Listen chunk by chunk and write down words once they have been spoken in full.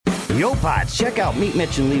Yo, Pods, check out Meet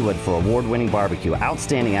Mitch and Leewood for award-winning barbecue,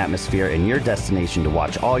 outstanding atmosphere, and your destination to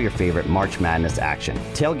watch all your favorite March Madness action.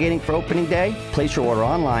 Tailgating for opening day? Place your order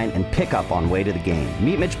online and pick up on way to the game.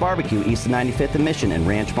 Meet Mitch Barbecue, east of 95th and Mission and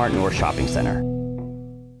Ranch Mart North Shopping Center.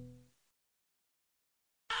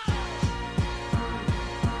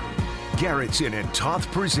 Garrettson and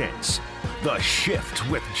Toth presents The Shift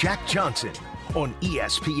with Jack Johnson on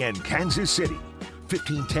ESPN Kansas City,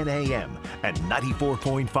 1510 AM and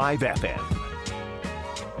 94.5 FM.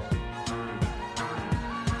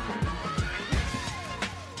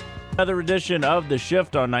 Another edition of The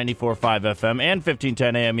Shift on 94.5 FM and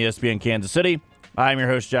 1510 AM ESPN Kansas City. I'm your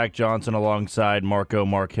host, Jack Johnson, alongside Marco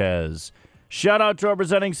Marquez. Shout out to our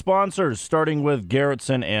presenting sponsors, starting with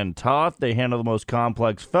Garrettson and Toth. They handle the most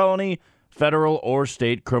complex felony, federal, or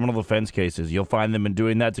state criminal defense cases. You'll find them in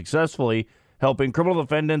doing that successfully, helping criminal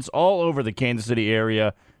defendants all over the Kansas City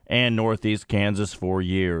area and Northeast Kansas for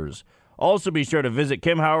years. Also be sure to visit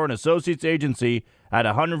Kim Howard & Associates Agency at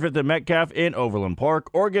 105th and Metcalf in Overland Park,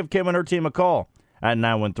 or give Kim and her team a call at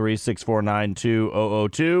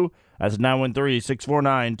 913-649-2002. That's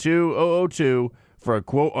 913-649-2002 for a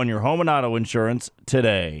quote on your home and auto insurance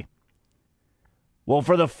today. Well,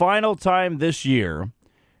 for the final time this year,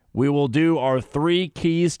 we will do our 3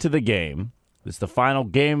 keys to the game. It's the final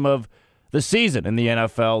game of the season in the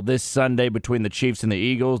NFL this Sunday between the Chiefs and the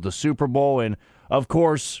Eagles, the Super Bowl, and, of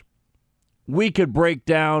course, we could break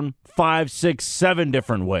down 5, 6, 7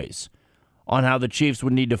 different ways on how the Chiefs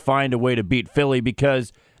would need to find a way to beat Philly,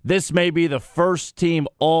 because this may be the first team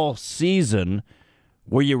all season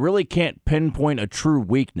where you really can't pinpoint a true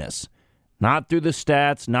weakness. Not through the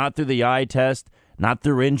stats, not through the eye test, not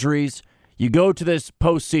through injuries. You go to this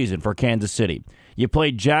postseason for Kansas City. You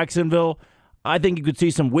played Jacksonville. I think you could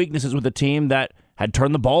see some weaknesses with a team that had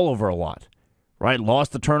turned the ball over a lot, right?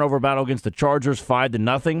 Lost the turnover battle against the Chargers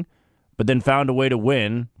 5-0, but then found a way to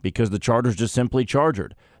win because the Chargers just simply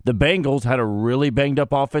chargered. The Bengals had a really banged-up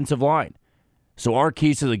offensive line. So our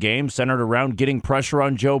keys to the game centered around getting pressure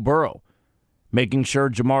on Joe Burrow, making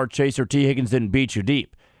sure Jamar Chase or T. Higgins didn't beat you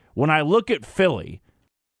deep. When I look at Philly,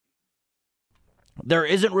 there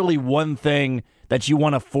isn't really one thing that you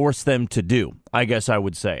want to force them to do, I guess I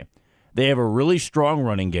would say. They have a really strong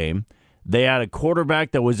running game. They had a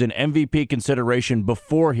quarterback that was in MVP consideration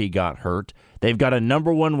before he got hurt. They've got a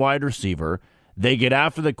number 1 wide receiver. They get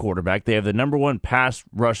after the quarterback. They have the number 1 pass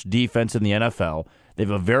rush defense in the NFL. They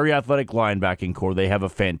have a very athletic linebacking core. They have a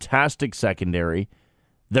fantastic secondary.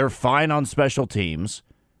 They're fine on special teams.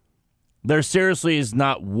 There seriously is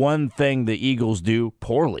not one thing the Eagles do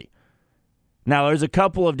poorly. Now, there's a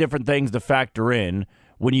couple of different things to factor in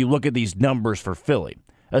when you look at these numbers for Philly,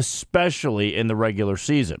 especially in the regular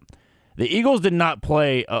season. The Eagles did not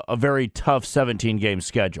play a very tough 17-game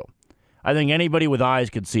schedule. I think anybody with eyes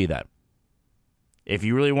could see that. If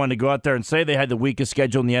you really wanted to go out there and say they had the weakest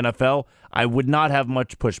schedule in the NFL, I would not have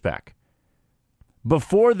much pushback.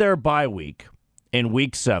 Before their bye week, in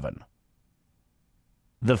Week 7,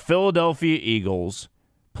 the Philadelphia Eagles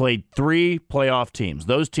played 3 playoff teams.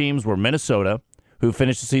 Those teams were Minnesota, who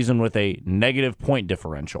finished the season with a negative point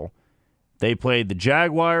differential. They played the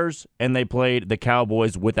Jaguars, and they played the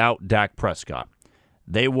Cowboys without Dak Prescott.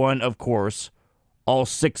 They won, of course, all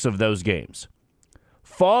 6 of those games.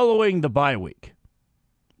 Following the bye week,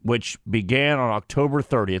 which began on October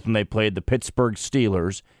 30th when they played the Pittsburgh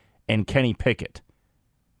Steelers and Kenny Pickett,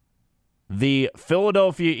 the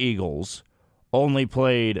Philadelphia Eagles only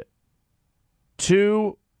played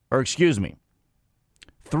 3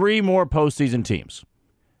 more postseason teams.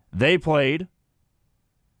 They played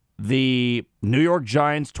the New York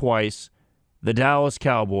Giants twice, the Dallas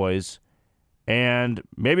Cowboys, and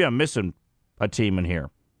maybe I'm missing a team in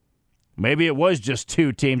here. Maybe it was just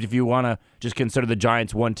 2 teams if you want to just consider the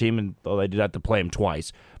Giants one team, and they did have to play them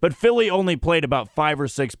twice. But Philly only played about 5 or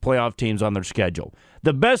 6 playoff teams on their schedule.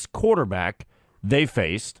 The best quarterback they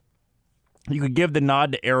faced, you could give the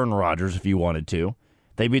nod to Aaron Rodgers if you wanted to.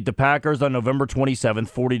 They beat the Packers on November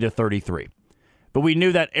 27th, 40-33. But we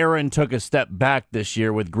knew that Aaron took a step back this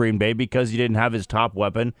year with Green Bay because he didn't have his top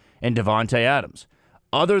weapon in Devontae Adams.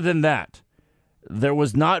 Other than that, there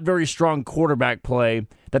was not very strong quarterback play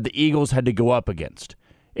that the Eagles had to go up against.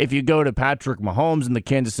 If you go to Patrick Mahomes and the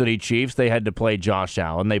Kansas City Chiefs, they had to play Josh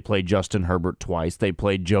Allen. They played Justin Herbert twice. They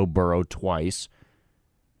played Joe Burrow twice.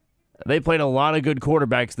 They played a lot of good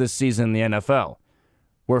quarterbacks this season in the NFL,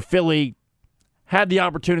 where Philly had the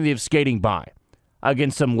opportunity of skating by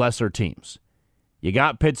against some lesser teams. You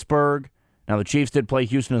got Pittsburgh. Now, the Chiefs did play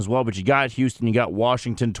Houston as well, but you got Houston, you got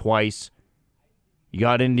Washington twice. You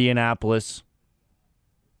got Indianapolis.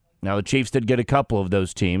 Now, the Chiefs did get a couple of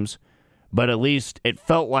those teams, but at least it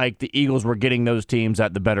felt like the Eagles were getting those teams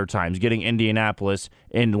at the better times, getting Indianapolis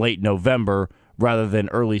in late November rather than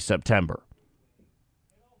early September.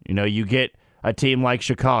 You know, you get a team like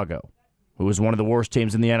Chicago, who was one of the worst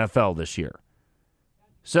teams in the NFL this year.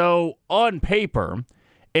 So, on paper,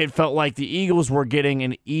 it felt like the Eagles were getting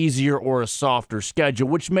an easier or a softer schedule,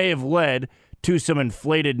 which may have led to some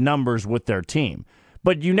inflated numbers with their team.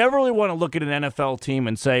 But you never really want to look at an NFL team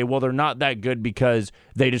and say, well, they're not that good because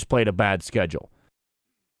they just played a bad schedule.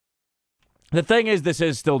 The thing is, this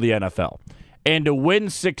is still the NFL. And to win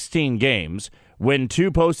 16 games, win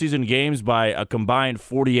 2 postseason games by a combined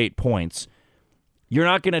 48 points, you're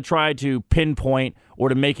not going to try to pinpoint or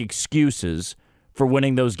to make excuses for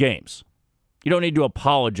winning those games. You don't need to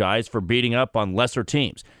apologize for beating up on lesser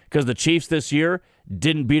teams because the Chiefs this year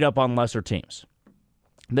didn't beat up on lesser teams.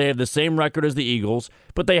 They have the same record as the Eagles,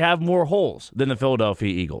 but they have more holes than the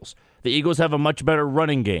Philadelphia Eagles. The Eagles have a much better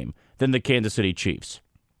running game than the Kansas City Chiefs.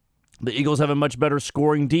 The Eagles have a much better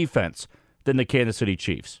scoring defense than the Kansas City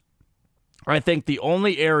Chiefs. I think the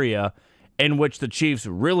only area in which the Chiefs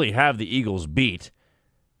really have the Eagles beat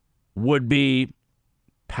would be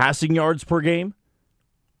passing yards per game.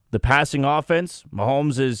 The passing offense,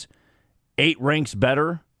 Mahomes is 8 ranks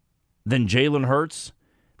better than Jalen Hurts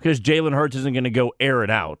because Jalen Hurts isn't going to go air it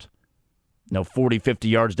out. 40, 50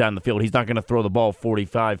 yards down the field. He's not going to throw the ball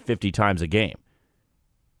 45, 50 times a game.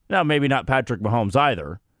 Now, maybe not Patrick Mahomes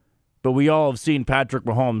either, but we all have seen Patrick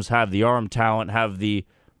Mahomes have the arm talent, have the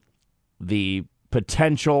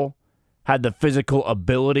potential, had the physical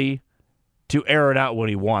ability to air it out when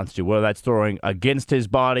he wants to, whether that's throwing against his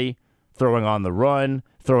body, throwing on the run,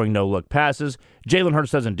 throwing no-look passes. Jalen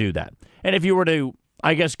Hurts doesn't do that. And if you were to,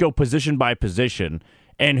 go position by position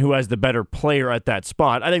and who has the better player at that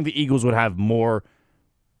spot, I think the Eagles would have more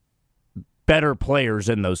better players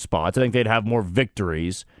in those spots. I think they'd have more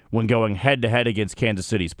victories when going head-to-head against Kansas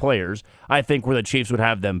City's players. I think where the Chiefs would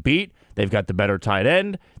have them beat, they've got the better tight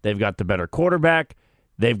end, they've got the better quarterback,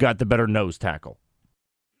 they've got the better nose tackle.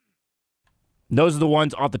 Those are the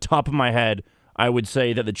ones off the top of my head I would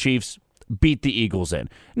say that the Chiefs beat the Eagles in.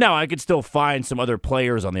 Now, I could still find some other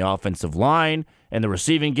players on the offensive line and the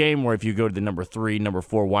receiving game where if you go to the number 3, number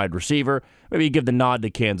 4 wide receiver, maybe you give the nod to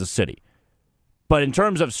Kansas City. But in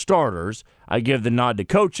terms of starters, I give the nod to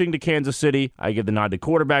coaching to Kansas City. I give the nod to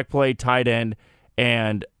quarterback play, tight end,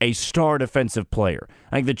 and a star defensive player.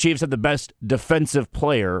 I think the Chiefs have the best defensive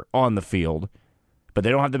player on the field, but they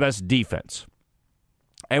don't have the best defense.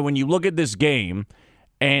 And when you look at this game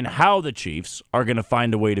and how the Chiefs are going to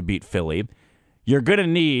find a way to beat Philly, you're going to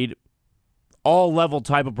need all-level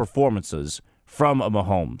type of performances from a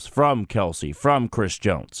Mahomes, from Kelce, from Chris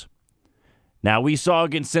Jones. Now, we saw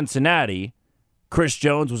against Cincinnati, Chris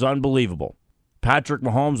Jones was unbelievable. Patrick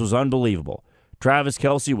Mahomes was unbelievable. Travis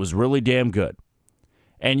Kelce was really damn good.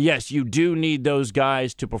 And yes, you do need those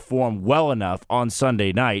guys to perform well enough on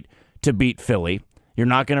Sunday night to beat Philly. You're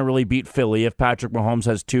not going to really beat Philly if Patrick Mahomes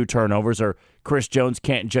has 2 turnovers or Chris Jones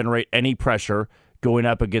can't generate any pressure going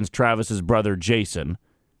up against Travis's brother Jason.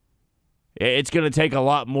 It's going to take a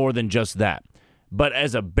lot more than just that. But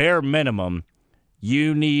as a bare minimum,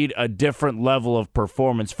 you need a different level of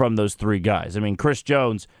performance from those 3 guys. I mean, Chris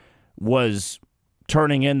Jones was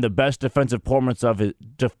turning in the best defensive performance of his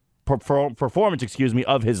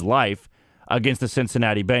of his life against the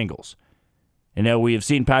Cincinnati Bengals. You know, we have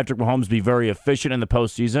seen Patrick Mahomes be very efficient in the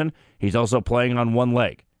postseason. He's also playing on one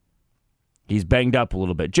leg. He's banged up a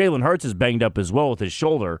little bit. Jalen Hurts is banged up as well with his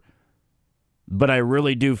shoulder. But I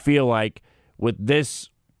really do feel like with this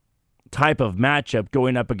type of matchup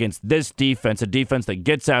going up against this defense, a defense that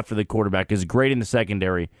gets after the quarterback, is great in the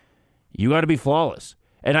secondary, you got to be flawless.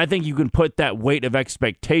 And I think you can put that weight of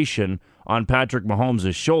expectation on Patrick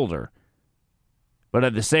Mahomes' shoulder. But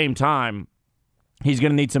at the same time, he's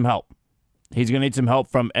going to need some help. He's going to need some help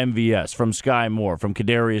from MVS, from Sky Moore, from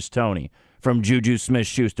Kadarius Toney, from Juju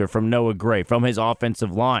Smith-Schuster, from Noah Gray, from his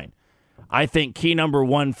offensive line. I think key number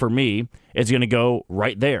 1 for me is going to go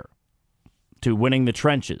right there to winning the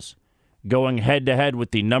trenches, going head-to-head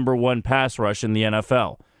with the number 1 pass rush in the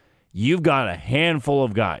NFL. You've got a handful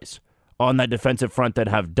of guys on that defensive front that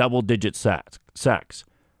have double-digit sacks.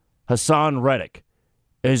 Hassan Reddick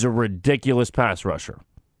is a ridiculous pass rusher.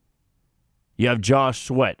 You have Josh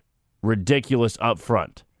Sweat, ridiculous up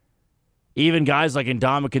front. Even guys like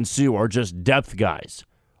Ndamukong Suh are just depth guys,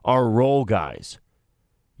 are role guys.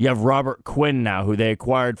 You have Robert Quinn now, who they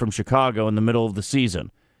acquired from Chicago in the middle of the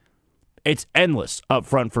season. It's endless up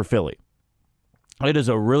front for Philly. It is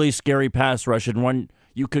a really scary pass rush and one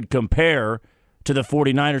you could compare to the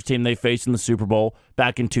 49ers team they faced in the Super Bowl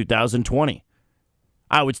back in 2020.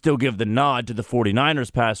 I would still give the nod to the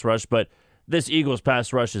 49ers pass rush, but this Eagles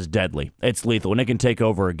pass rush is deadly. It's lethal, and it can take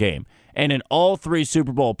over a game. And in all 3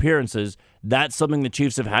 Super Bowl appearances, that's something the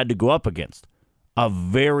Chiefs have had to go up against. A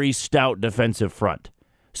very stout defensive front.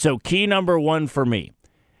 So key number 1 for me,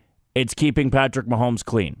 it's keeping Patrick Mahomes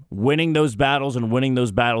clean, winning those battles and winning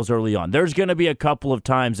those battles early on. There's going to be a couple of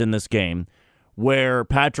times in this game where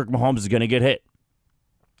Patrick Mahomes is going to get hit.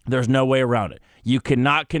 There's no way around it. You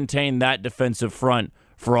cannot contain that defensive front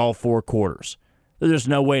for all 4 quarters. There's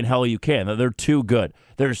no way in hell you can. They're too good.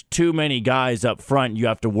 There's too many guys up front you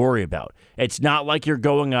have to worry about. It's not like you're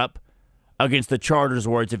going up against the Chargers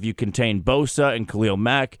where it's if you contain Bosa and Khalil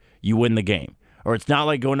Mack, you win the game. Or it's not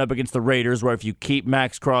like going up against the Raiders where if you keep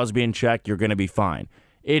Max Crosby in check, you're going to be fine.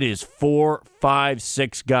 It is 4, 5,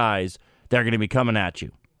 6 guys that are going to be coming at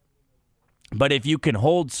you. But if you can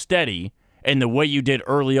hold steady in the way you did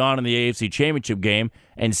early on in the AFC Championship game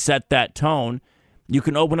and set that tone, you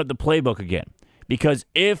can open up the playbook again. Because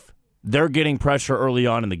if they're getting pressure early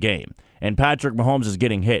on in the game and Patrick Mahomes is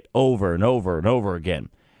getting hit over and over and over again,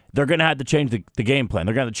 they're going to have to change the game plan.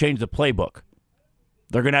 They're going to have to change the playbook.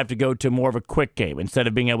 They're going to have to go to more of a quick game instead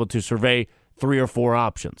of being able to survey 3 or 4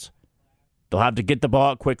 options. They'll have to get the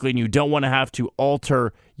ball out quickly, and you don't want to have to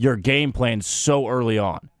alter your game plan so early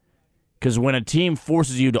on. Because when a team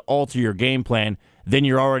forces you to alter your game plan, then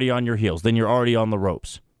you're already on your heels. Then you're already on the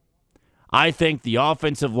ropes. I think the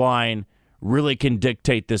offensive line really can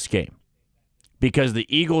dictate this game because the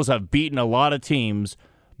Eagles have beaten a lot of teams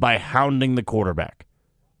by hounding the quarterback,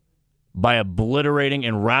 by obliterating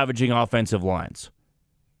and ravaging offensive lines.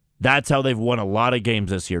 That's how they've won a lot of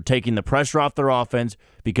games this year, taking the pressure off their offense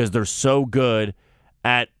because they're so good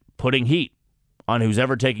at putting heat on who's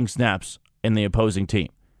ever taking snaps in the opposing team.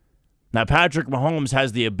 Now, Patrick Mahomes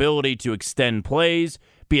has the ability to extend plays,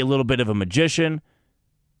 be a little bit of a magician.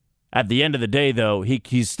 At the end of the day, though,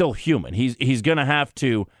 he's still human. He's going to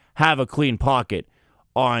have a clean pocket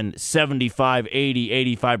on 75,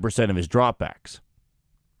 80, 85% of his dropbacks.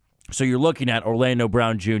 So you're looking at Orlando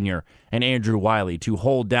Brown Jr. and Andrew Wiley to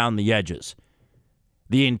hold down the edges.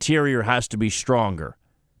 The interior has to be stronger.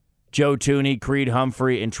 Joe Thuney, Creed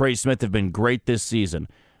Humphrey, and Trey Smith have been great this season,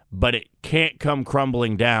 but it can't come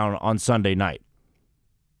crumbling down on Sunday night.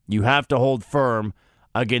 You have to hold firm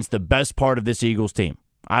against the best part of this Eagles team.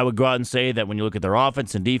 I would go out and say that when you look at their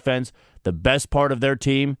offense and defense, the best part of their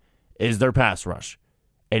team is their pass rush.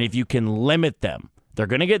 And if you can limit them, they're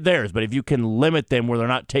going to get theirs, but if you can limit them where they're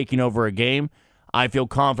not taking over a game, I feel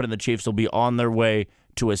confident the Chiefs will be on their way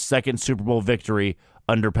to a second Super Bowl victory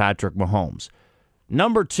under Patrick Mahomes.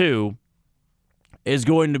 Number 2 is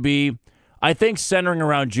going to be, I think, centering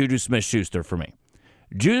around Juju Smith-Schuster for me.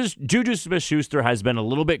 Juju Smith-Schuster has been a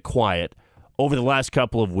little bit quiet over the last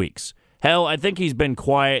couple of weeks. Hell, I think he's been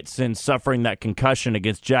quiet since suffering that concussion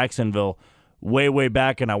against Jacksonville way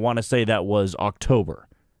back, and I want to say that was October.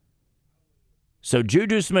 So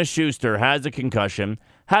Juju Smith-Schuster has a concussion,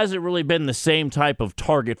 hasn't really been the same type of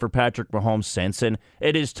target for Patrick Mahomes since, and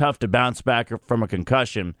it is tough to bounce back from a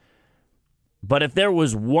concussion. But if there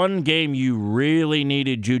was one game you really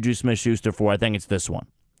needed Juju Smith-Schuster for, I think it's this one.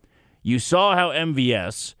 You saw how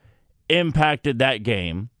MVS impacted that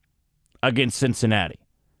game against Cincinnati.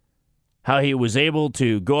 How he was able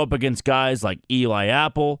to go up against guys like Eli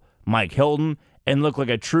Apple, Mike Hilton, and look like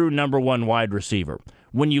a true number 1 wide receiver.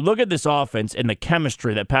 When you look at this offense and the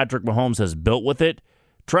chemistry that Patrick Mahomes has built with it,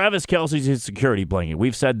 Travis Kelce's his security blanket.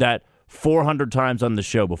 We've said that 400 times on the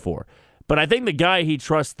show before. But I think the guy he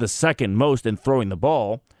trusts the second most in throwing the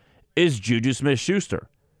ball is Juju Smith-Schuster.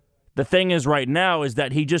 The thing is right now is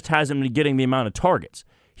that he just hasn't been getting the amount of targets.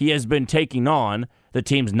 He has been taking on the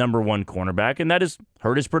team's number 1 cornerback, and that has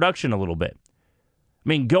hurt his production a little bit. I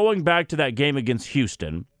mean, going back to that game against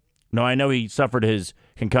Houston, no, I know he suffered his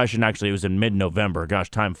concussion. Actually, it was in mid-November. Gosh,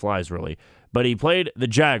 time flies, really. But he played the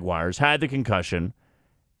Jaguars, had the concussion,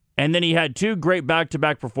 and then he had 2 great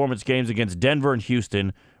back-to-back performance games against Denver and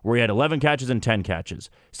Houston, where he had 11 catches and 10 catches.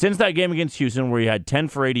 Since that game against Houston, where he had 10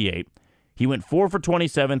 for 88, he went 4 for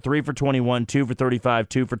 27, 3 for 21, 2 for 35,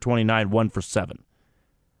 2 for 29, 1 for 7.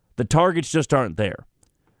 The targets just aren't there.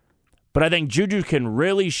 But I think Juju can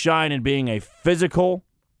really shine in being a physical,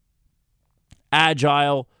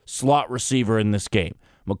 agile slot receiver in this game.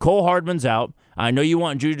 McCole Hardman's out. I know you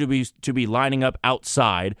want Juju to be lining up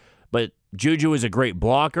outside, but Juju is a great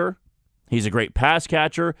blocker. He's a great pass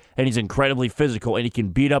catcher, and he's incredibly physical, and he can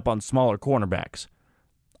beat up on smaller cornerbacks.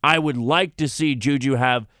 I would like to see Juju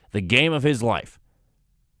have the game of his life.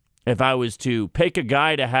 If I was to pick a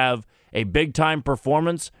guy to have a big-time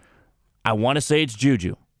performance, I want to say it's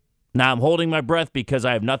Juju. Now, I'm holding my breath because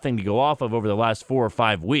I have nothing to go off of over the last 4 or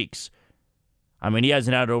 5 weeks. I mean, he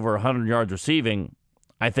hasn't had over 100 yards receiving,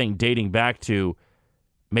 I think dating back to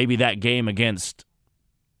maybe that game against,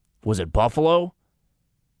 was it Buffalo?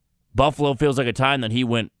 Buffalo feels like a time that he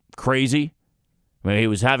went crazy. I mean, he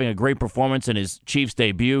was having a great performance in his Chiefs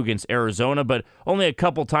debut against Arizona, but only a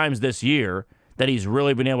couple times this year that he's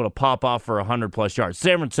really been able to pop off for 100-plus yards.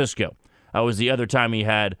 San Francisco was the other time he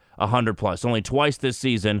had 100-plus. Only twice this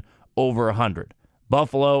season over 100.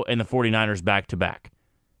 Buffalo and the 49ers back-to-back.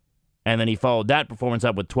 And then he followed that performance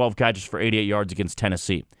up with 12 catches for 88 yards against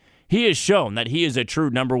Tennessee. He has shown that he is a true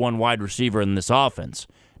number one wide receiver in this offense.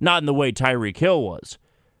 Not in the way Tyreek Hill was,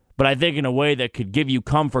 but I think in a way that could give you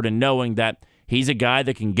comfort in knowing that he's a guy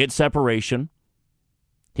that can get separation.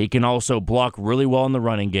 He can also block really well in the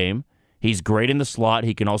running game. He's great in the slot.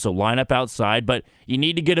 He can also line up outside, but you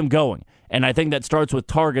need to get him going. And I think that starts with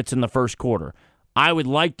targets in the first quarter. I would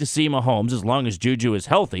like to see Mahomes, as long as Juju is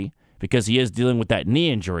healthy, because he is dealing with that knee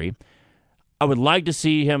injury, I would like to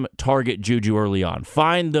see him target Juju early on.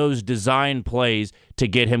 Find those design plays to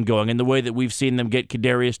get him going in the way that we've seen them get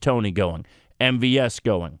Kadarius Toney going, MVS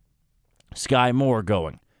going, Sky Moore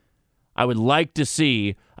going. I would like to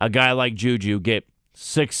see a guy like Juju get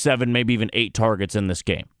 6, 7, maybe even 8 targets in this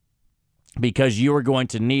game, because you are going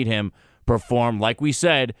to need him perform, like we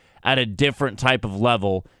said, at a different type of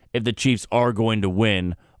level if the Chiefs are going to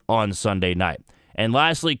win on Sunday night. And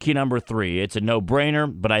lastly, key number 3. It's a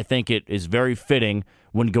no-brainer, but I think it is very fitting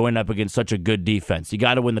when going up against such a good defense. You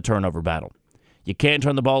got to win the turnover battle. You can't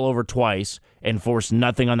turn the ball over twice and force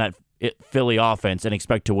nothing on that Philly offense and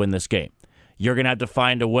expect to win this game. You're going to have to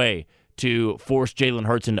find a way to force Jalen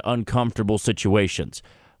Hurts into uncomfortable situations.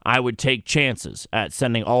 I would take chances at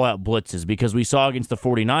sending all-out blitzes because we saw against the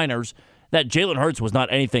 49ers that Jalen Hurts was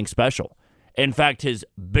not anything special. In fact, his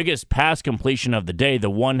biggest pass completion of the day, the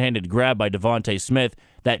one-handed grab by Devontae Smith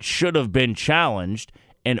that should have been challenged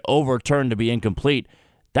and overturned to be incomplete,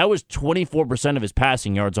 that was 24% of his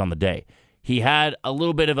passing yards on the day. He had a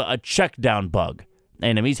little bit of a check-down bug,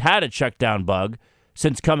 and he's had a check-down bug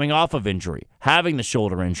since coming off of injury, having the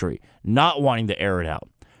shoulder injury, not wanting to air it out.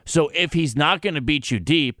 So if he's not going to beat you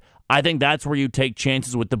deep, I think that's where you take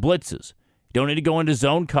chances with the blitzes. You don't need to go into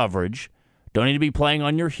zone coverage. Don't need to be playing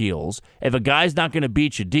on your heels. If a guy's not going to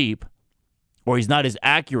beat you deep, or he's not as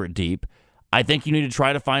accurate deep, I think you need to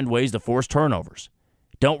try to find ways to force turnovers.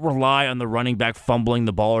 Don't rely on the running back fumbling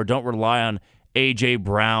the ball, or don't rely on A.J.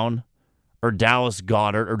 Brown or Dallas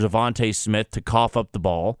Goedert or Devontae Smith to cough up the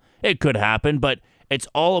ball. It could happen, but it's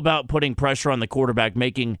all about putting pressure on the quarterback,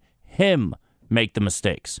 making him make the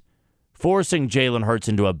mistakes, forcing Jalen Hurts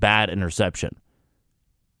into a bad interception,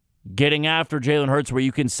 getting after Jalen Hurts where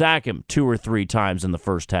you can sack him 2 or 3 times in the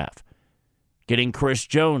first half, getting Chris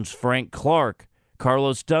Jones, Frank Clark,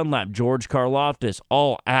 Carlos Dunlap, George Karlaftis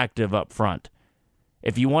all active up front.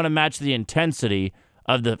 If you want to match the intensity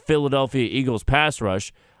of the Philadelphia Eagles pass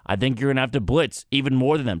rush, I think you're going to have to blitz even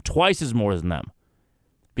more than them, twice as more than them,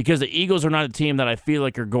 because the Eagles are not a team that I feel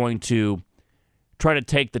like are going to try to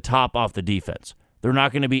take the top off the defense. They're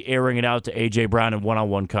not going to be airing it out to A.J. Brown in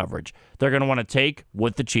one-on-one coverage. They're going to want to take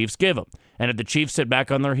what the Chiefs give them. And if the Chiefs sit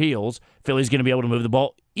back on their heels, Philly's going to be able to move the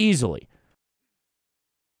ball easily,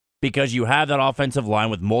 because you have that offensive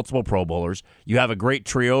line with multiple Pro Bowlers. You have a great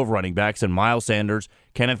trio of running backs in Miles Sanders,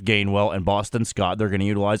 Kenneth Gainwell, and Boston Scott. They're going to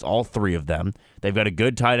utilize all 3 of them. They've got a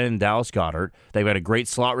good tight end in Dallas Goedert. They've got a great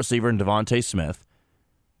slot receiver in Devontae Smith.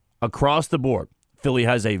 Across the board, Philly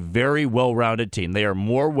has a very well-rounded team. They are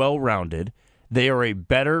more well-rounded. They are a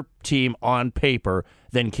better team on paper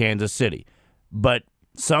than Kansas City. But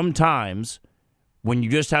sometimes when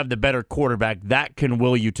you just have the better quarterback, that can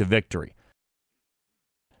will you to victory.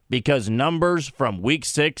 Because numbers from week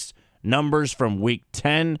 6, numbers from week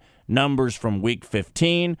 10, numbers from week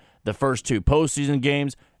 15, the first 2 postseason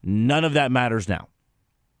games, none of that matters now.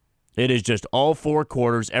 It is just all 4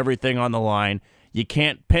 quarters, everything on the line. You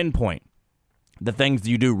can't pinpoint the things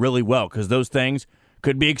you do really well, because those things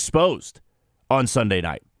could be exposed on Sunday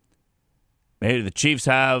night. Maybe the Chiefs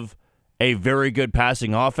have a very good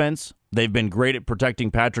passing offense. They've been great at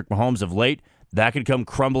protecting Patrick Mahomes of late. That could come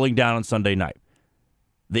crumbling down on Sunday night.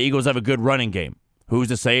 The Eagles have a good running game. Who's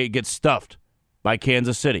to say it gets stuffed by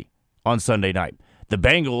Kansas City on Sunday night? The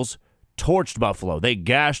Bengals torched Buffalo. They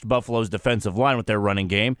gashed Buffalo's defensive line with their running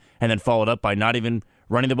game and then followed up by not even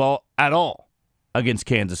running the ball at all against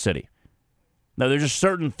Kansas City. Now, there's just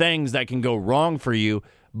certain things that can go wrong for you,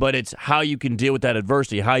 but it's how you can deal with that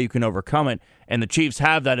adversity, how you can overcome it, and the Chiefs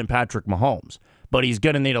have that in Patrick Mahomes. But he's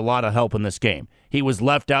going to need a lot of help in this game. He was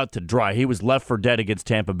left out to dry. He was left for dead against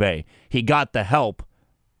Tampa Bay. He got the help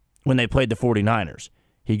when they played the 49ers.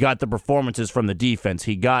 He got the performances from the defense.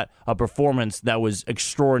 He got a performance that was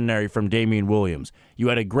extraordinary from Damian Williams. You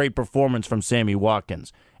had a great performance from Sammy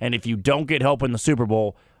Watkins. And if you don't get help in the Super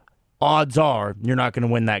Bowl, odds are you're not going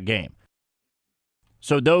to win that game.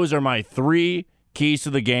 So those are my 3 keys to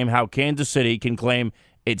the game, how Kansas City can claim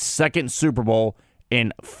its second Super Bowl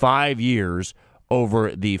in 5 years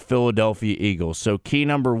over the Philadelphia Eagles. So key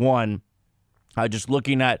number 1, just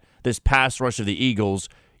looking at this pass rush of the Eagles,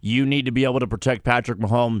 you need to be able to protect Patrick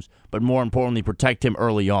Mahomes, but more importantly, protect him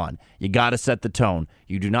early on. You got to set the tone.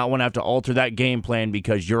 You do not want to have to alter that game plan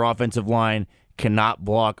because your offensive line cannot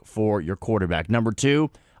block for your quarterback. Number 2,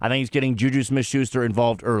 I think he's getting Juju Smith-Schuster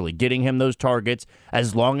involved early, getting him those targets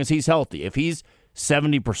as long as he's healthy. If he's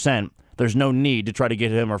 70%, there's no need to try to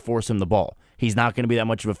get him or force him the ball. He's not going to be that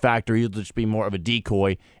much of a factor. He'll just be more of a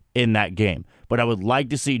decoy in that game. But I would like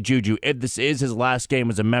to see Juju, if this is his last game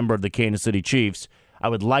as a member of the Kansas City Chiefs, I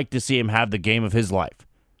would like to see him have the game of his life.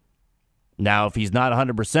 Now, if he's not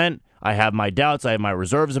 100%, I have my doubts. I have my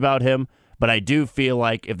reserves about him. But I do feel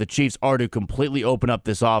like if the Chiefs are to completely open up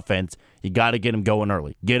this offense, you got to get him going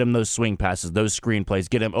early. Get him those swing passes, those screen plays.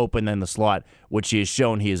 Get him open in the slot, which he has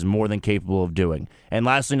shown he is more than capable of doing. And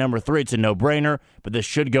lastly, number 3, it's a no-brainer, but this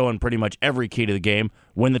should go in pretty much every key to the game,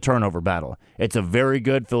 win the turnover battle. It's a very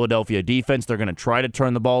good Philadelphia defense. They're going to try to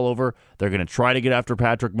turn the ball over. They're going to try to get after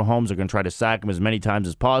Patrick Mahomes. They're going to try to sack him as many times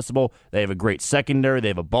as possible. They have a great secondary. They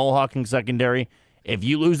have a ball-hawking secondary. If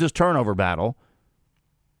you lose this turnover battle,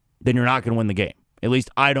 then you're not going to win the game. At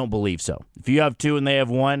least I don't believe so. If you have 2 and they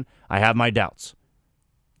have 1, I have my doubts.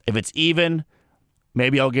 If it's even,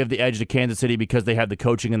 maybe I'll give the edge to Kansas City because they have the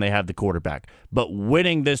coaching and they have the quarterback. But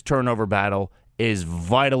winning this turnover battle is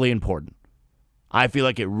vitally important. I feel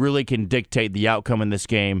like it really can dictate the outcome in this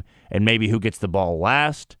game and maybe who gets the ball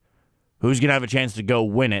last, who's going to have a chance to go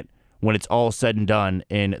win it when it's all said and done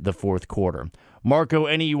in the fourth quarter. Marco,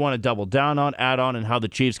 any you want to double down on, add on, and how the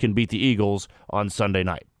Chiefs can beat the Eagles on Sunday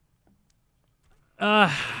night?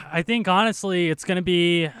 I think, honestly, it's going to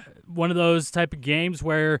be one of those type of games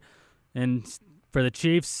where, and for the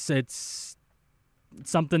Chiefs, it's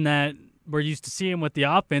something that we're used to seeing with the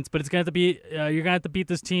offense, but it's going to have to be, you're going to have to beat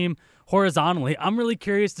this team horizontally. I'm really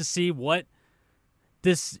curious to see what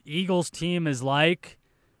this Eagles team is like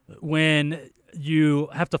when you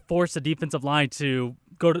have to force the defensive line to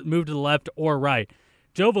move to the left or right.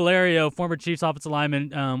 Joe Valerio, former Chiefs offensive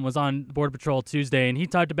lineman, was on Border Patrol Tuesday, and he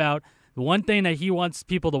talked about the one thing that he wants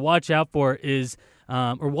people to watch out for is,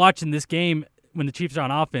 or watch in this game when the Chiefs are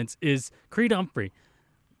on offense, is Creed Humphrey.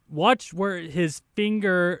 Watch where his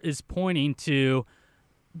finger is pointing to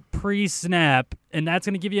pre-snap, and that's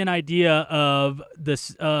going to give you an idea of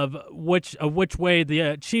which way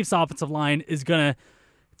the Chiefs offensive line is going to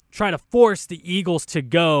try to force the Eagles to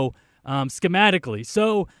go schematically.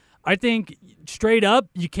 So I think straight up,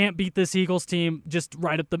 you can't beat this Eagles team just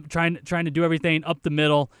right up trying to do everything up the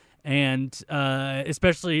middle, and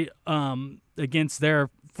especially against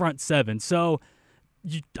their front seven. So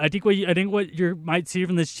I think what you might see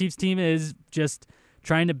from this Chiefs team is just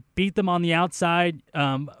trying to beat them on the outside,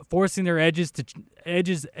 forcing their edges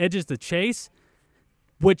to chase,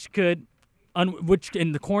 which in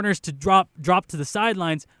the corners to drop to the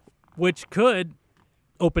sidelines, which could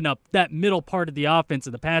open up that middle part of the offense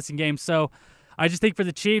of the passing game. So I just think for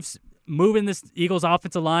the Chiefs, moving this Eagles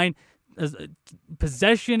offensive line,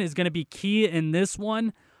 possession is going to be key in this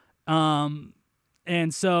one.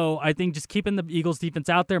 And so I think just keeping the Eagles defense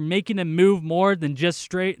out there, making them move more than just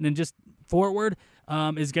straight and then just forward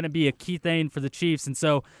is going to be a key thing for the Chiefs. And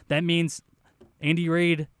so that means Andy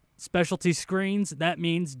Reid specialty screens. That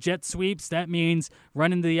means jet sweeps. That means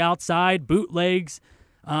running to the outside, bootlegs.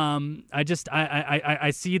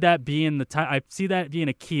 I see that being I see that being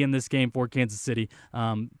a key in this game for Kansas City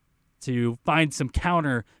to find some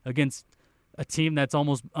counter against a team that's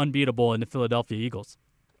almost unbeatable in the Philadelphia Eagles.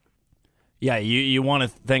 Yeah, you want to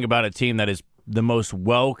think about a team that is the most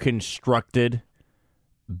well-constructed,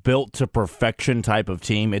 built to perfection type of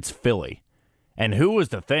team. It's Philly. And who was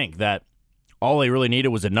to think that all they really needed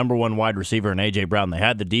was a number one wide receiver in A.J. Brown? They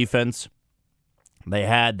had the defense. They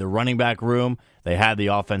had the running back room. They had the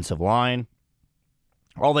offensive line.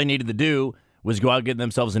 All they needed to do was go out and get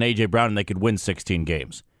themselves an A.J. Brown, and they could win 16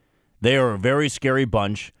 games. They are a very scary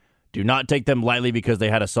bunch. Do not take them lightly because they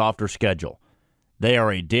had a softer schedule. They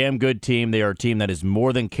are a damn good team. They are a team that is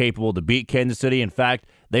more than capable to beat Kansas City. In fact,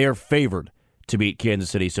 they are favored to beat Kansas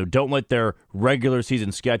City. So don't let their regular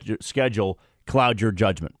season schedule cloud your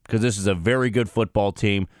judgment, because this is a very good football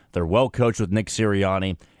team. They're well coached with Nick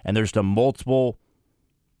Sirianni, and there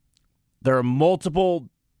are multiple,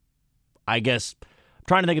 I guess, I'm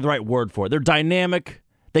trying to think of the right word for it. They're dynamic.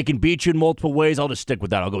 They can beat you in multiple ways. I'll just stick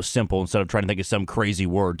with that. I'll go simple instead of trying to think of some crazy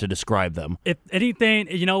word to describe them. If anything,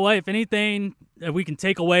 you know what? If anything we can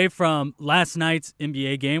take away from last night's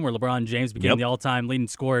NBA game where LeBron James became the all-time leading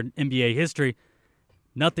scorer in NBA history,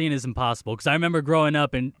 nothing is impossible. Because I remember growing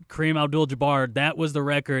up and Kareem Abdul-Jabbar, that was the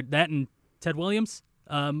record. That and Ted Williams.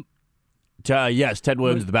 Yes, Ted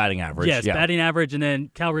Williams, the batting average. Yes, batting average, and then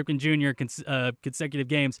Cal Ripken Jr. Consecutive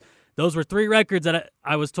games. Those were 3 records that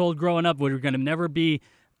I was told growing up were going to never be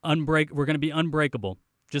we're going to be unbreakable.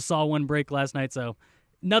 Just saw one break last night, so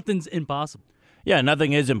nothing's impossible. Yeah,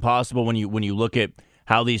 nothing is impossible when you look at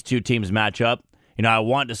how these two teams match up. You know, I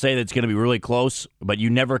want to say that it's going to be really close, but you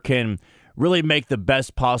never can really make the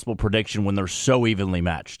best possible prediction when they're so evenly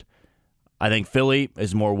matched. I think Philly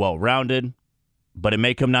is more well-rounded, but it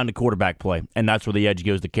may come down to quarterback play, and that's where the edge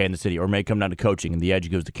goes to Kansas City, or it may come down to coaching, and the edge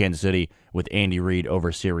goes to Kansas City with Andy Reid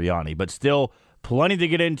over Sirianni. But still, plenty to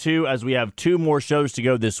get into as we have 2 more shows to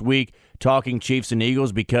go this week, talking Chiefs and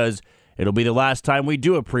Eagles, because it'll be the last time we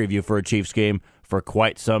do a preview for a Chiefs game for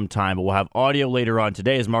quite some time. But we'll have audio later on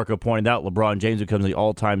today. As Marco pointed out, LeBron James becomes the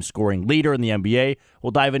all-time scoring leader in the NBA.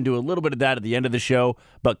 We'll dive into a little bit of that at the end of the show.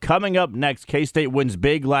 But coming up next, K-State wins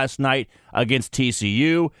big last night against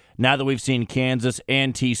TCU. Now that we've seen Kansas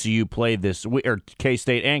and TCU play this week, or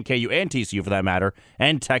K-State and KU and TCU for that matter,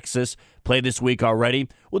 and Texas play this week already,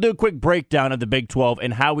 we'll do a quick breakdown of the Big 12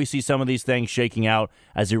 and how we see some of these things shaking out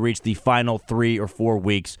as we reach the final 3 or 4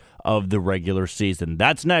 weeks of the regular season.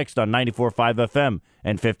 That's next on 94.5 FM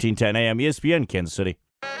and 1510 AM ESPN Kansas City.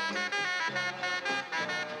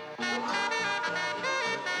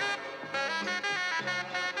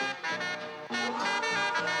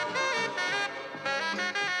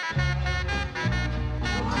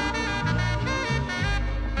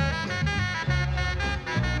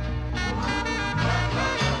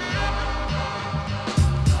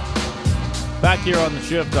 Back here on the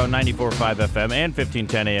shift on 94.5 FM and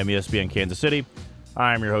 1510 AM ESPN Kansas City.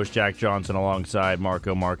 I'm your host, Jack Johnson, alongside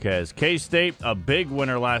Marco Marquez. K-State, a big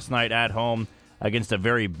winner last night at home against a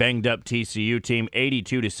very banged-up TCU team,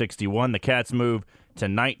 82-61. The Cats move to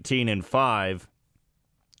 19-5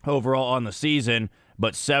 overall on the season,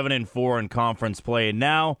 but 7-4 in conference play. And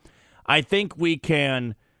now I think we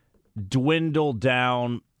can dwindle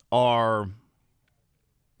down our,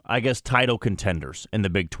 title contenders in the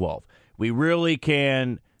Big 12. We really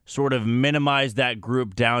can sort of minimize that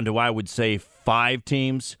group down to, I would say, 5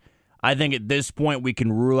 teams. I think at this point we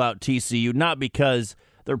can rule out TCU, not because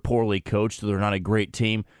they're poorly coached, they're not a great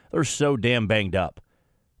team. They're so damn banged up.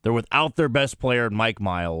 They're without their best player, Mike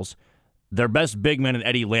Miles. Their best big man,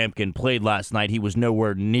 Eddie Lampkin, played last night. He was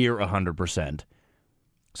nowhere near 100%.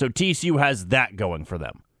 So TCU has that going for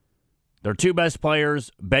them. Their 2 best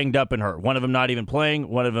players banged up and hurt. One of them not even playing.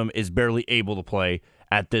 One of them is barely able to play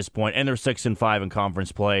at this point. And they're 6-5 in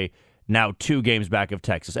conference play. Now 2 games back of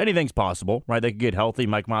Texas. Anything's possible, right? They could get healthy.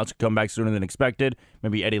 Mike Miles could come back sooner than expected.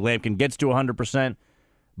 Maybe Eddie Lampkin gets to 100%.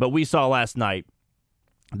 But we saw last night,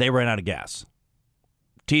 they ran out of gas.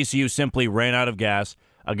 TCU simply ran out of gas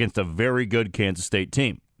against a very good Kansas State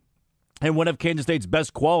team. And one of Kansas State's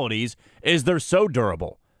best qualities is they're so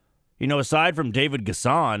durable. You know, aside from David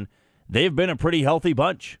Gasson, they've been a pretty healthy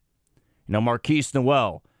bunch. You know, Marquise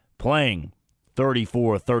Noel playing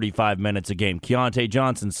 34, 35 minutes a game. Keontae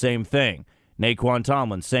Johnson, same thing. Naquan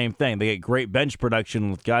Tomlin, same thing. They get great bench production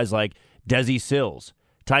with guys like Desi Sills.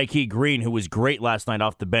 Tyke Green, who was great last night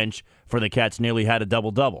off the bench for the Cats, nearly had a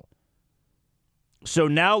double-double. So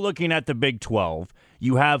now looking at the Big 12,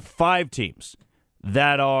 you have 5 teams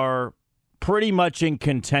that are pretty much in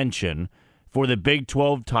contention for the Big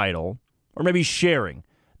 12 title, or maybe sharing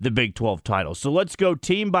the Big 12 title. So let's go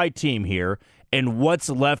team by team here and what's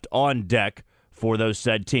left on deck for those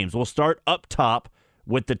said teams. We'll start up top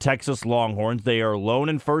with the Texas Longhorns. They are alone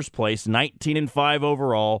in first place, 19-5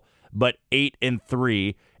 overall, but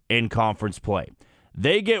 8-3 in conference play.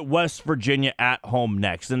 They get West Virginia at home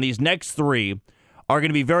next, and these next 3 are going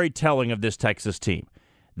to be very telling of this Texas team.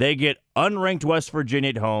 They get unranked West Virginia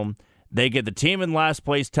at home. They get the team in last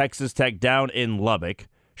place, Texas Tech, down in Lubbock.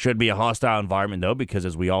 Should be a hostile environment, though, because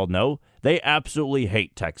as we all know, they absolutely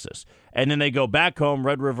hate Texas. And then they go back home,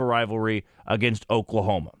 Red River rivalry, against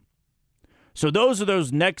Oklahoma. So those are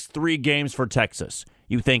those next 3 games for Texas.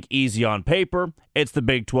 You think easy on paper. It's the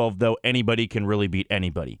Big 12, though. Anybody can really beat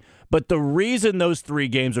anybody. But the reason those 3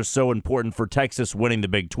 games are so important for Texas winning the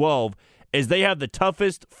Big 12 is they have the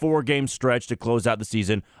toughest 4-game stretch to close out the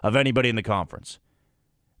season of anybody in the conference.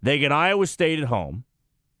 They get Iowa State at home,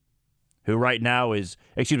 who right now is,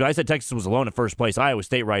 I said Texas was alone in first place. Iowa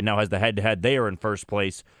State right now has the head-to-head. They are in first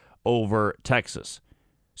place over Texas.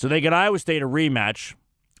 So they get Iowa State a rematch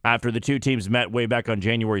after the two teams met way back on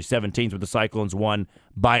January 17th, with the Cyclones won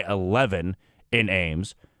by 11 in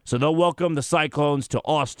Ames. So they'll welcome the Cyclones to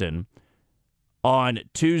Austin on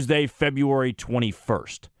Tuesday, February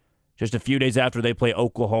 21st, just a few days after they play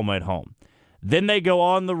Oklahoma at home. Then they go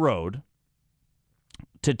on the road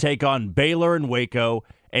to take on Baylor in Waco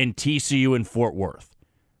and TCU in Fort Worth.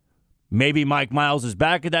 Maybe Mike Miles is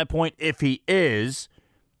back at that point. If he is,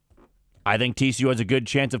 I think TCU has a good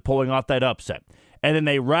chance of pulling off that upset. And then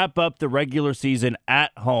they wrap up the regular season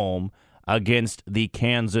at home against the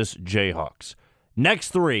Kansas Jayhawks. Next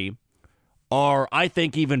three are, I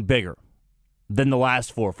think, even bigger than the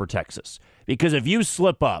last four for Texas. Because if you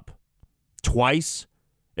slip up twice,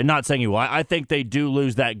 and not saying you will, I think they do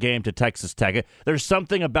lose that game to Texas Tech. There's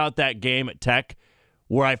something about that game at Tech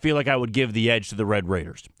where I feel like I would give the edge to the Red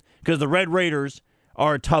Raiders. Because the Red Raiders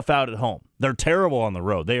are tough out at home. They're terrible on the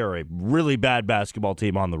road. They are a really bad basketball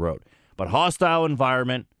team on the road. But hostile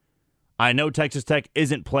environment. I know Texas Tech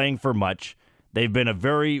isn't playing for much. They've been a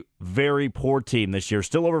very, very poor team this year.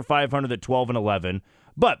 Still over 500 at 12-11.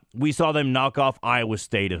 But we saw them knock off Iowa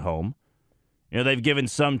State at home. You know, they've given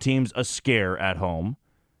some teams a scare at home.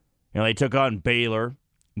 You know, they took on Baylor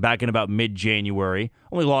back in about mid-January.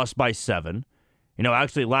 Only lost by 7. You know,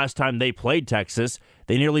 actually, last time they played Texas,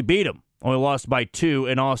 they nearly beat them. Only lost by 2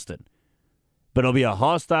 in Austin. But it'll be a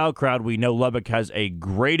hostile crowd. We know Lubbock has a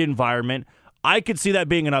great environment. I could see that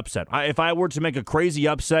being an upset. If I were to make a crazy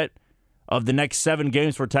upset of the next 7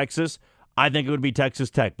 games for Texas, I think it would be Texas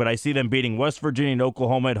Tech. But I see them beating West Virginia and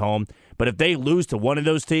Oklahoma at home. But if they lose to one of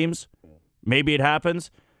those teams, maybe it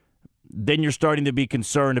happens, then you're starting to be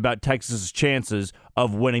concerned about Texas's chances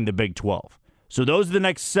of winning the Big 12. So those are the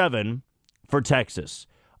next 7 for Texas.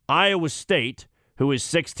 Iowa State, who is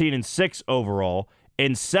 16-6 overall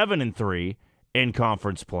and 7-3 in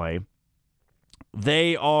conference play.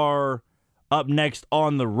 They are up next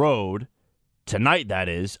on the road, tonight that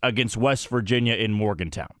is, against West Virginia in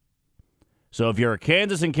Morgantown. So if you're a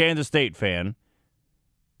Kansas and Kansas State fan,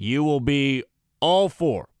 you will be all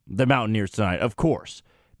for the Mountaineers tonight, of course,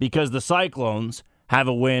 because the Cyclones have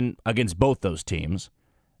a win against both those teams.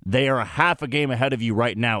 They are a half a game ahead of you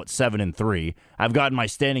right now at 7-3. I've gotten my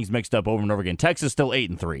standings mixed up over and over again. Texas still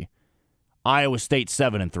 8-3. Iowa State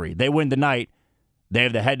 7-3. They win tonight. They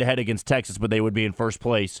have the head-to-head against Texas, but they would be in first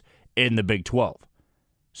place in the Big 12.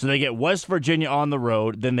 So they get West Virginia on the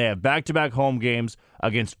road. Then they have back-to-back home games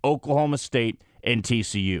against Oklahoma State and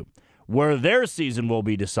TCU. Where their season will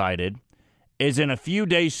be decided is in a few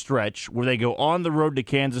days stretch where they go on the road to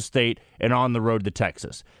Kansas State and on the road to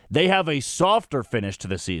Texas. They have a softer finish to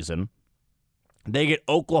the season. They get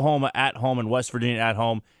Oklahoma at home and West Virginia at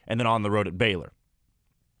home, and then on the road at Baylor.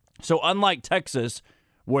 So unlike Texas,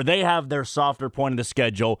 where they have their softer point of the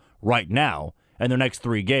schedule right now and their next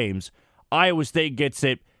 3 games, Iowa State gets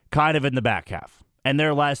it kind of in the back half. And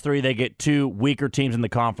their last 3, they get 2 weaker teams in the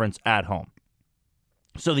conference at home.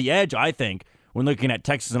 So the edge, I think, when looking at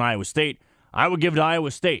Texas and Iowa State, I would give it to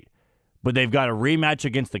Iowa State. But they've got a rematch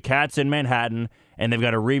against the Cats in Manhattan, and they've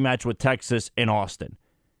got a rematch with Texas in Austin.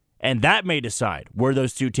 And that may decide where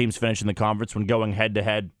those 2 teams finish in the conference when going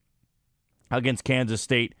head-to-head against Kansas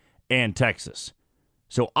State and Texas.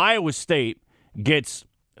 So Iowa State gets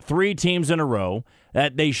 3 teams in a row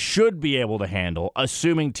that they should be able to handle,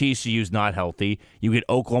 assuming TCU's not healthy. You get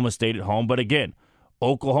Oklahoma State at home. But again,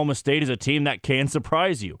 Oklahoma State is a team that can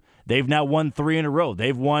surprise you. They've now won 3 in a row.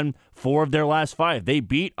 They've won 4 of their last 5. They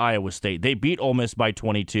beat Iowa State. They beat Ole Miss by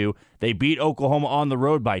 22. They beat Oklahoma on the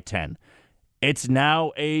road by 10. It's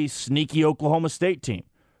now a sneaky Oklahoma State team.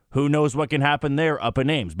 Who knows what can happen there up in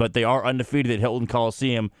Ames, but they are undefeated at Hilton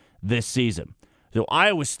Coliseum this season. So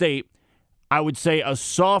Iowa State, I would say a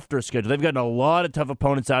softer schedule. They've gotten a lot of tough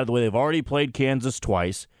opponents out of the way. They've already played Kansas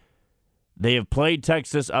twice. They have played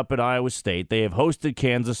Texas up at Iowa State. They have hosted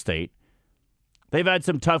Kansas State. They've had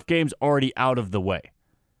some tough games already out of the way.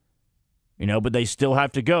 You know, but they still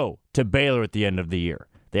have to go to Baylor at the end of the year.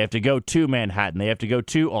 They have to go to Manhattan. They have to go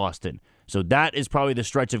to Austin. So that is probably the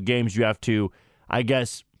stretch of games you have to, I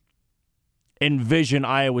guess, envision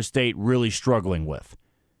Iowa State really struggling with.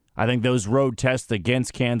 I think those road tests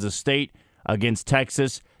against Kansas State, against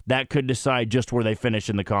Texas, that could decide just where they finish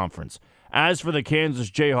in the conference. As for the Kansas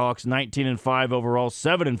Jayhawks, 19-5 overall,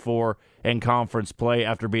 7-4 in conference play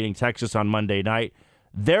after beating Texas on Monday night.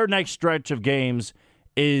 Their next stretch of games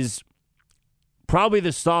is probably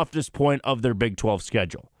the softest point of their Big 12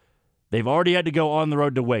 schedule. They've already had to go on the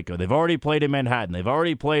road to Waco. They've already played in Manhattan. They've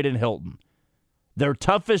already played in Hilton. Their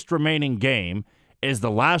toughest remaining game is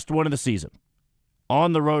the last one of the season,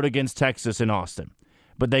 on the road against Texas in Austin.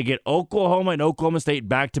 But they get Oklahoma and Oklahoma State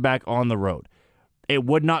back-to-back on the road. It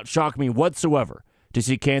would not shock me whatsoever to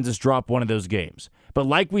see Kansas drop one of those games. But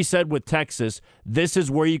like we said with Texas, this is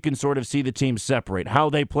where you can sort of see the teams separate, how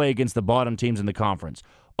they play against the bottom teams in the conference.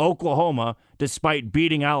 Oklahoma, despite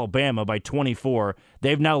beating Alabama by 24,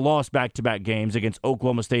 they've now lost back-to-back games against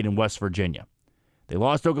Oklahoma State and West Virginia. They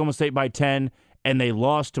lost to Oklahoma State by 10, and they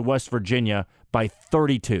lost to West Virginia by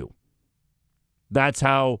 32. That's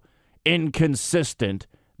how inconsistent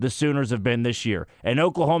the Sooners have been this year. And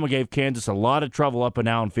Oklahoma gave Kansas a lot of trouble up and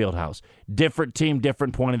down Fieldhouse. Different team,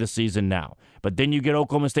 different point of the season now. But then you get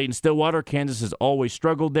Oklahoma State and Stillwater. Kansas has always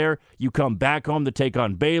struggled there. You come back home to take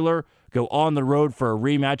on Baylor, go on the road for a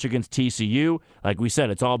rematch against TCU. Like we said,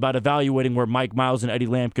 it's all about evaluating where Mike Miles and Eddie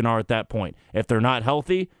Lampkin are at that point. If they're not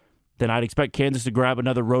healthy, then I'd expect Kansas to grab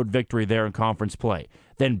another road victory there in conference play.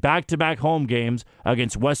 Then back-to-back home games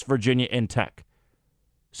against West Virginia and Tech.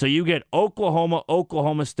 So you get Oklahoma,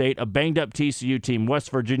 Oklahoma State, a banged-up TCU team, West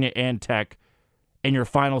Virginia, and Tech in your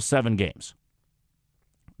final 7 games.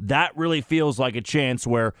 That really feels like a chance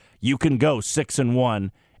where you can go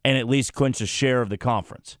 6-1 and at least clinch a share of the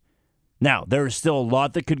conference. Now, there is still a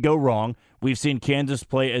lot that could go wrong. We've seen Kansas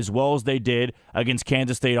play as well as they did against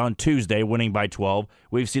Kansas State on Tuesday, winning by 12.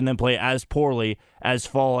 We've seen them play as poorly as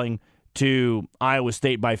falling to Iowa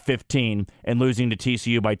State by 15 and losing to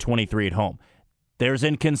TCU by 23 at home. There's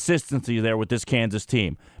inconsistency there with this Kansas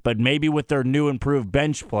team. But maybe with their new improved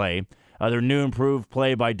bench play, their new improved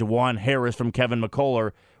play by DeJuan Harris from Kevin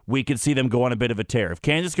McCullough, we could see them go on a bit of a tear. If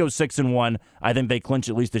Kansas goes 6-1, I think they clinch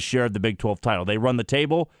at least a share of the Big 12 title. They run the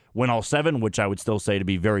table, win all 7, which I would still say to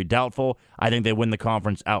be very doubtful. I think they win the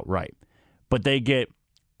conference outright. But they get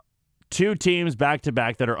 2 teams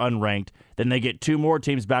back-to-back that are unranked. Then they get 2 more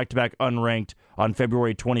teams back-to-back unranked on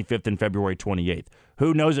February 25th and February 28th.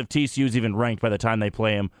 Who knows if TCU is even ranked by the time they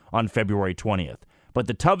play them on February 20th. But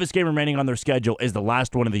the toughest game remaining on their schedule is the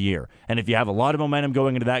last one of the year. And if you have a lot of momentum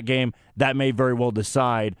going into that game, that may very well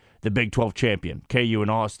decide the Big 12 champion, KU and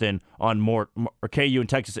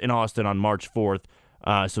Texas in Austin on March 4th.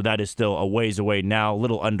 So that is still a ways away now, a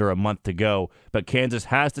little under a month to go. But Kansas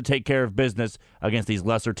has to take care of business against these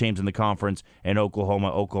lesser teams in the conference in Oklahoma,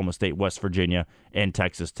 Oklahoma State, West Virginia, and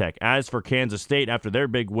Texas Tech. As for Kansas State, after their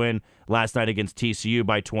big win last night against TCU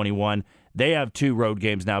by 21, they have 2 road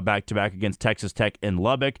games now back-to-back against Texas Tech in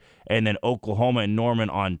Lubbock, and then Oklahoma and Norman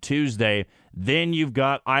on Tuesday. Then you've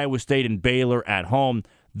got Iowa State and Baylor at home.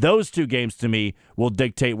 Those 2 games, to me, will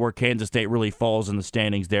dictate where Kansas State really falls in the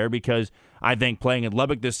standings there, because I think playing in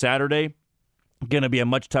Lubbock this Saturday going to be a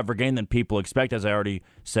much tougher game than people expect, as I already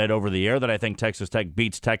said over the air, that I think Texas Tech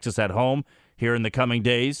beats Texas at home here in the coming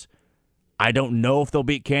days. I don't know if they'll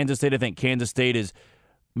beat Kansas State. I think Kansas State is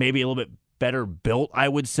maybe a little bit better built, I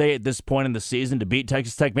would say, at this point in the season to beat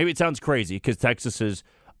Texas Tech. Maybe it sounds crazy because Texas is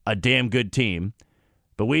a damn good team,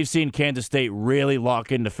 but we've seen Kansas State really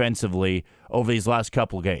lock in defensively over these last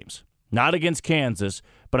couple games. Not against Kansas,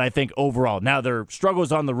 but I think overall. Now, their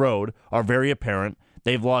struggles on the road are very apparent.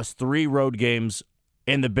 They've lost 3 road games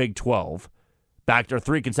in the Big 12, or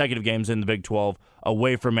 3 consecutive games in the Big 12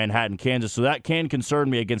 away from Manhattan, Kansas, so that can concern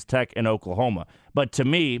me against Tech and Oklahoma. But to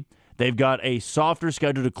me, they've got a softer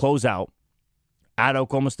schedule to close out at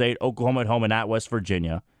Oklahoma State, Oklahoma at home, and at West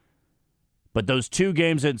Virginia. But those 2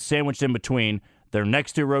 games sandwiched in between, their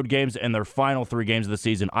next 2 road games and their final 3 games of the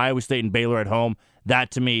season, Iowa State and Baylor at home,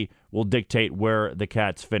 that to me will dictate where the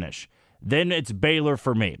Cats finish. Then it's Baylor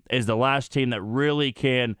for me, is the last team that really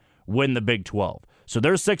can win the Big 12. So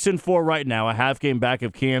they're 6-4 right now, a half game back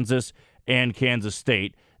of Kansas and Kansas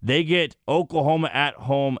State. They get Oklahoma at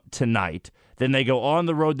home tonight. Then they go on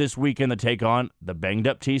the road this weekend to take on the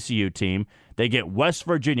banged-up TCU team. They get West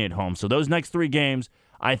Virginia at home. So those next 3 games,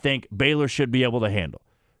 I think Baylor should be able to handle.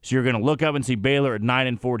 So you're going to look up and see Baylor at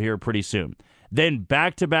 9-4 here pretty soon. Then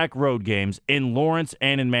back-to-back road games in Lawrence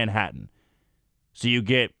and in Manhattan. So you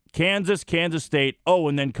get Kansas, Kansas State,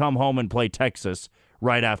 and then come home and play Texas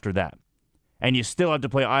right after that. And you still have to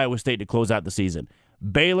play Iowa State to close out the season.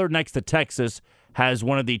 Baylor next to Texas has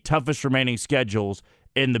one of the toughest remaining schedules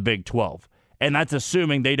in the Big 12. And that's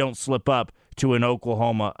assuming they don't slip up to an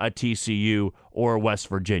Oklahoma, a TCU, or a West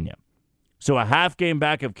Virginia. So a half game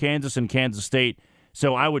back of Kansas and Kansas State.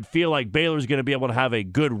 So I would feel like Baylor's going to be able to have a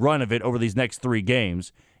good run of it over these next 3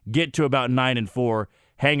 games, get to about 9-4,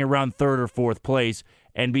 hang around 3rd or 4th place,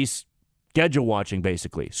 and be schedule watching,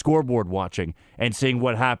 basically, scoreboard watching, and seeing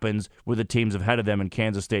what happens with the teams ahead of them in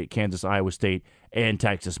Kansas State, Kansas, Iowa State, and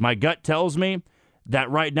Texas. My gut tells me that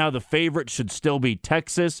right now the favorite should still be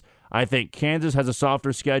Texas. I think Kansas has a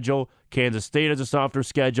softer schedule. Kansas State has a softer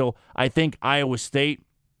schedule. I think Iowa State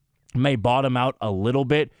may bottom out a little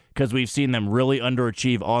bit because we've seen them really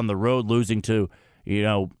underachieve on the road, losing to,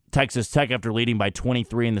 Texas Tech after leading by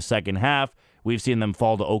 23 in the second half. We've seen them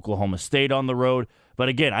fall to Oklahoma State on the road. But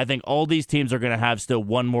again, I think all these teams are going to have still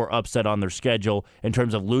one more upset on their schedule in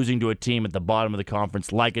terms of losing to a team at the bottom of the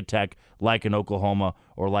conference like a Tech, like an Oklahoma,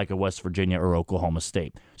 or like a West Virginia or Oklahoma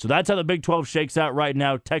State. So that's how the Big 12 shakes out right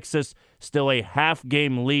now. Texas still a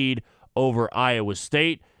half-game lead over Iowa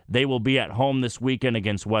State. They will be at home this weekend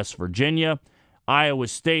against West Virginia. Iowa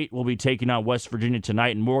State will be taking on West Virginia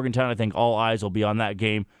tonight in Morgantown. I think all eyes will be on that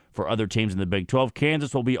game for other teams in the Big 12.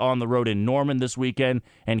 Kansas will be on the road in Norman this weekend,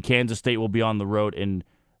 and Kansas State will be on the road in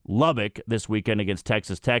Lubbock this weekend against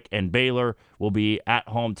Texas Tech, and Baylor will be at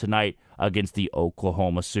home tonight against the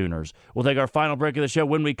Oklahoma Sooners. We'll take our final break of the show.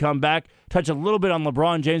 When we come back, touch a little bit on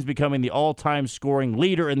LeBron James becoming the all-time scoring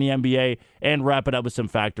leader in the NBA, and wrap it up with some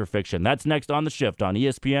Fact or Fiction. That's next on The Shift on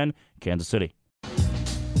ESPN Kansas City.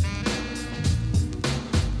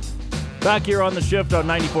 Back here on The Shift on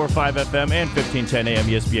 94.5 FM and 1510 AM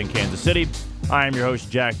ESPN Kansas City. I am your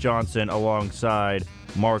host, Jack Johnson, alongside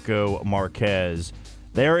Marco Marquez.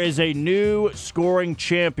 There is a new scoring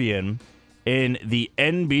champion in the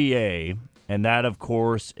NBA, and that, of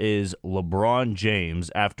course, is LeBron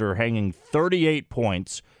James. After hanging 38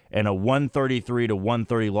 points in a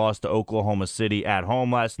 133-130 loss to Oklahoma City at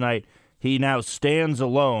home last night, he now stands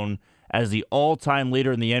alone as the all-time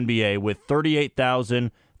leader in the NBA with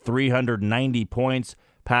 38,390 points,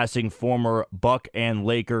 passing former Buck and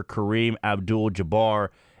Laker Kareem Abdul-Jabbar.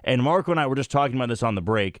 And Marco and I were just talking about this on the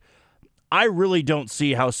break. I really don't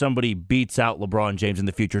see how somebody beats out LeBron James in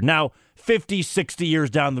the future. Now, 50, 60 years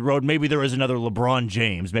down the road, maybe there is another LeBron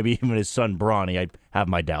James, maybe even his son Bronny. I have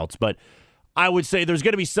my doubts, but I would say there's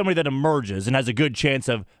going to be somebody that emerges and has a good chance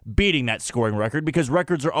of beating that scoring record, because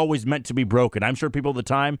records are always meant to be broken. I'm sure people at the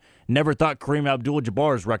time never thought Kareem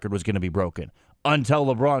Abdul-Jabbar's record was going to be broken until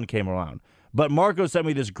LeBron came around. But Marco sent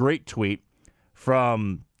me this great tweet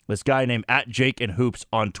from this guy named @JakeandHoops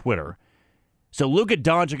on Twitter. So Luka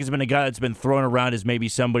Doncic has been a guy that's been thrown around as maybe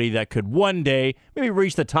somebody that could one day maybe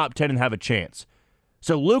reach the top 10 and have a chance.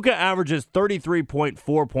 So Luka averages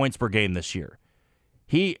 33.4 points per game this year.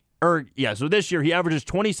 So this year he averages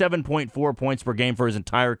 27.4 points per game for his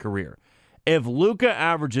entire career. If Luka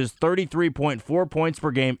averages 33.4 points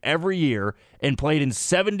per game every year and played in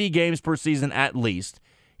 70 games per season at least,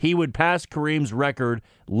 he would pass Kareem's record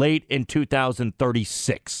late in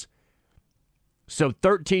 2036. So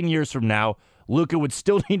 13 years from now, Luka would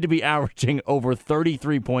still need to be averaging over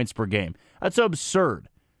 33 points per game. That's how absurd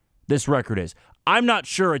this record is. I'm not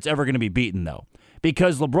sure it's ever going to be beaten, though,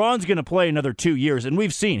 because LeBron's going to play another 2 years, and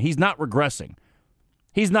we've seen he's not regressing.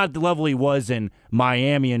 He's not the level he was in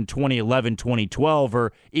Miami in 2011, 2012,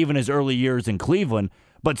 or even his early years in Cleveland,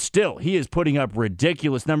 but still, he is putting up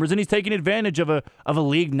ridiculous numbers, and he's taking advantage of a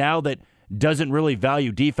league now that doesn't really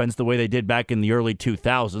value defense the way they did back in the early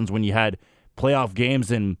 2000s when you had playoff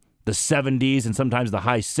games in the 70s and sometimes the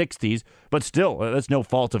high 60s, but still, that's no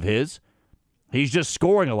fault of his. He's just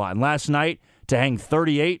scoring a lot, and last night, to hang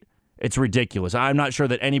 38, it's ridiculous. I'm not sure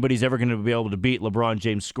that anybody's ever going to be able to beat LeBron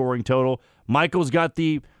James' scoring total. Michael's got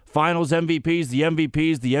the Finals MVPs, the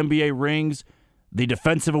NBA rings, the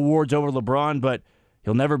defensive awards over LeBron, but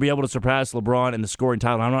he'll never be able to surpass LeBron in the scoring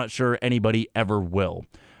title. I'm not sure anybody ever will.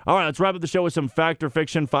 All right, let's wrap up the show with some Fact or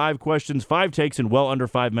Fiction. 5 questions, 5 takes in well under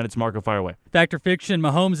 5 minutes. Marco, fire away. Fact or Fiction: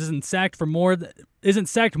 Mahomes isn't sacked more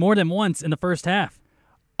than once in the first half.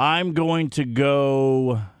 I'm going to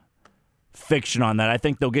go fiction on that. I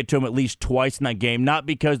think they'll get to him at least twice in that game, not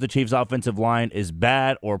because the Chiefs' offensive line is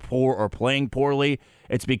bad or poor or playing poorly.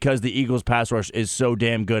 It's because the Eagles' pass rush is so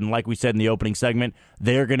damn good. And like we said in the opening segment,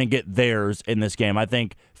 they're going to get theirs in this game. I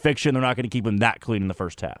think fiction, they're not going to keep him that clean in the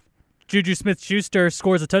first half. Juju Smith-Schuster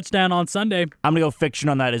scores a touchdown on Sunday. I'm going to go fiction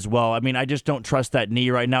on that as well. I mean, I just don't trust that knee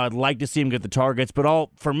right now. I'd like to see him get the targets, but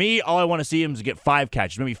all I want to see him is get 5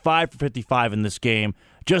 catches, maybe 5 for 55 in this game.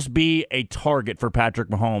 Just be a target for Patrick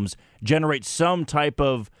Mahomes. Generate some type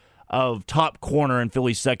of top corner in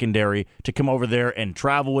Philly's secondary to come over there and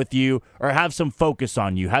travel with you or have some focus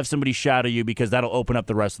on you. Have somebody shadow you, because that'll open up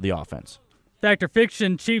the rest of the offense. Fact or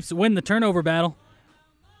Fiction: Chiefs win the turnover battle.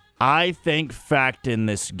 I think fact in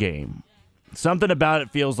this game. Something about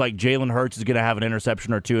it feels like Jalen Hurts is going to have an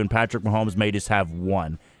interception or two, and Patrick Mahomes may just have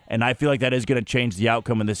one. And I feel like that is going to change the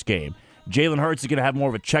outcome of this game. Jalen Hurts is going to have more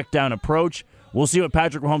of a check-down approach. We'll see what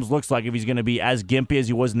Patrick Mahomes looks like, if he's going to be as gimpy as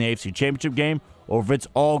he was in the AFC Championship game, or if it's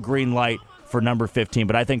all green light for number 15.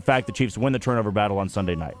 But I think fact the Chiefs win the turnover battle on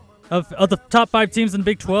Sunday night. Of the top 5 teams in the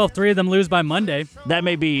Big 12, 3 of them lose by Monday. That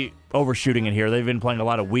may be overshooting it here. They've been playing a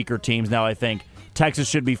lot of weaker teams now, I think. Texas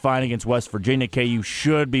should be fine against West Virginia. KU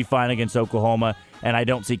should be fine against Oklahoma. And I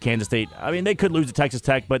don't see Kansas State. I mean, they could lose to Texas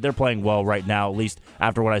Tech, but they're playing well right now, at least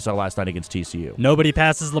after what I saw last night against TCU. Nobody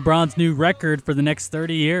passes LeBron's new record for the next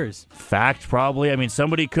 30 years. Fact, probably. I mean,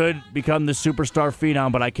 somebody could become the superstar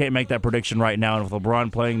phenom, but I can't make that prediction right now. And with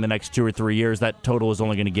LeBron playing the next 2 or 3 years, that total is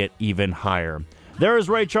only going to get even higher. There is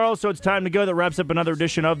Ray Charles, so it's time to go. That wraps up another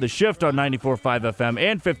edition of The Shift on 94.5 FM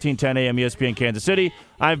and 1510 AM ESPN Kansas City.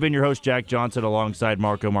 I've been your host, Jack Johnson, alongside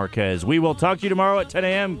Marco Marquez. We will talk to you tomorrow at 10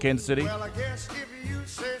 a.m. Kansas City. Well, I guess if you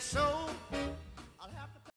say